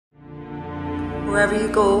Wherever you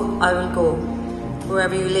go, I will go.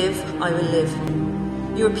 Wherever you live, I will live.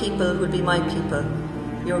 Your people will be my people.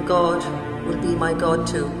 Your God will be my God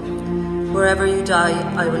too. Wherever you die,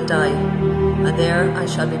 I will die, and there I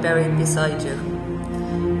shall be buried beside you.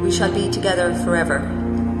 We shall be together forever,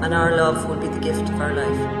 and our love will be the gift of our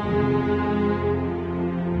life.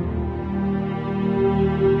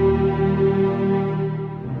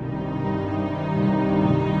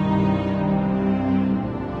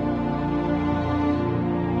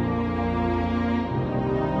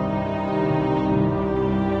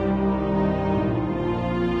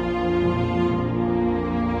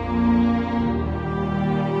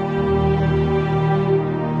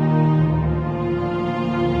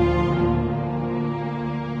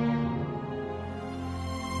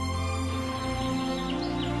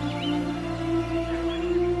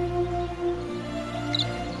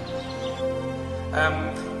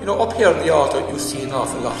 You know, up here on the altar, you see an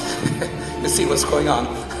awful lot. You see what's going on.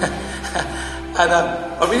 And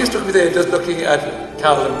what really struck me there, just looking at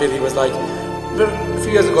Carol and Billy, was like, a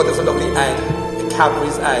few years ago there was a lovely ad, a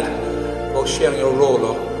Cadbury's ad, about sharing a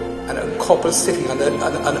Rolo, and a couple sitting on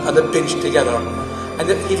the bench together. And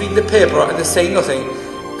he's reading the paper and they're saying nothing,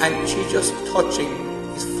 and she's just touching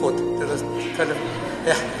his foot. They're just kind of,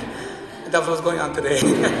 yeah. And that was what's going on today.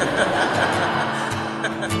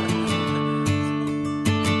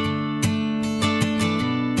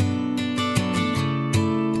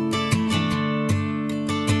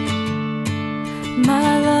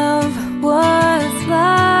 My love was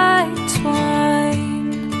like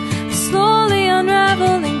twine, slowly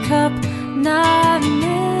unraveling cup, not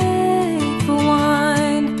made for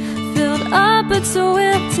wine, filled up but so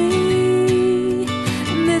empty,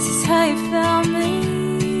 and this is how you found me.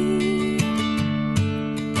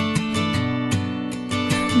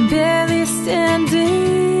 Barely standing,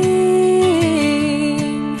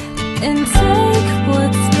 and take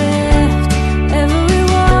what's left. Every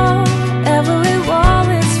wall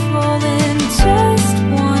is falling, just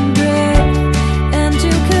one breath, and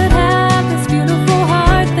you could have this beautiful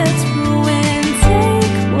heart that's ruined.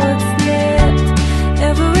 Take what's left.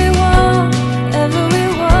 Every wall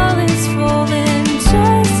is falling,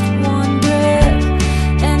 just one breath,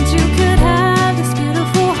 and you could have this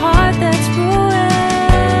beautiful heart that's ruined.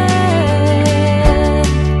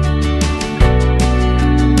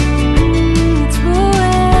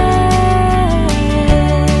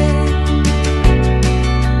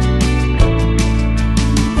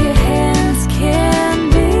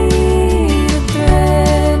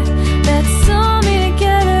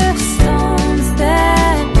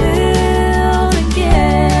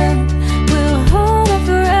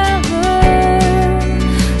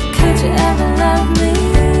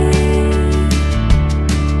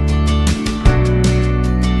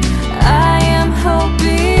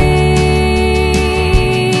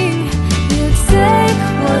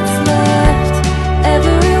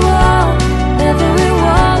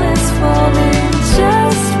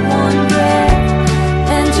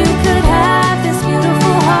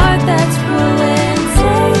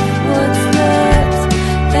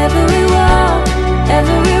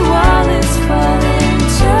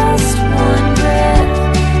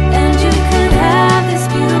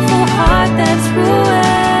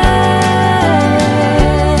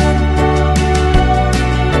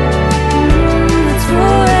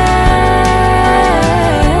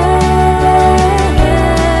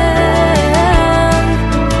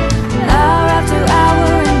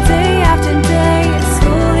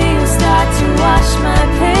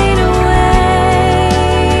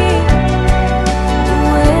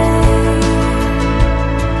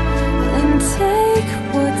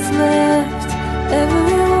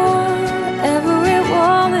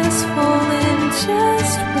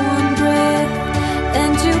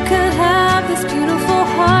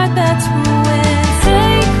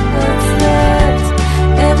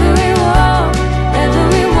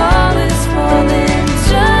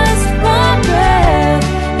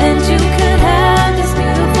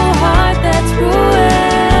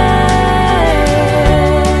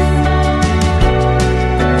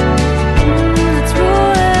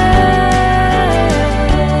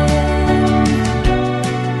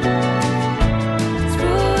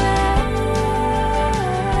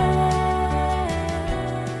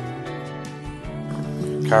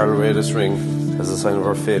 Carol wear this ring as a sign of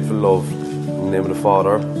her faithful love. In the name of the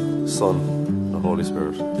Father, Son, and the Holy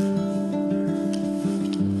Spirit.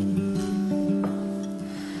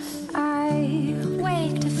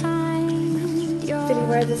 Billy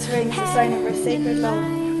wear this ring as a sign of her sacred love.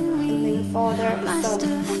 In the name of the Father,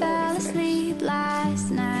 Son, and the Holy Spirit.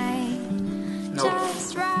 Now,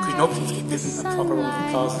 could nobody's getting a proper round of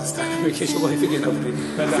applause this time. In case your wife again, nobody.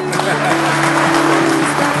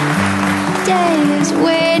 Days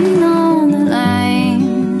waiting on the line,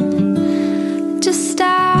 just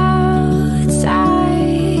outside.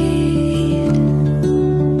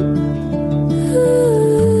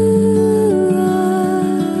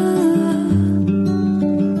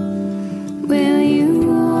 Will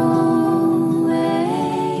you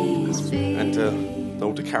always be? And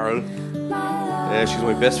now to Carol. She's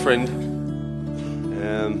my best friend.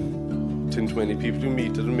 10-20 people you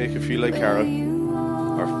meet that'll make you feel like Carol,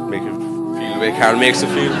 or make you feel the way Carol makes you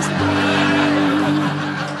feel.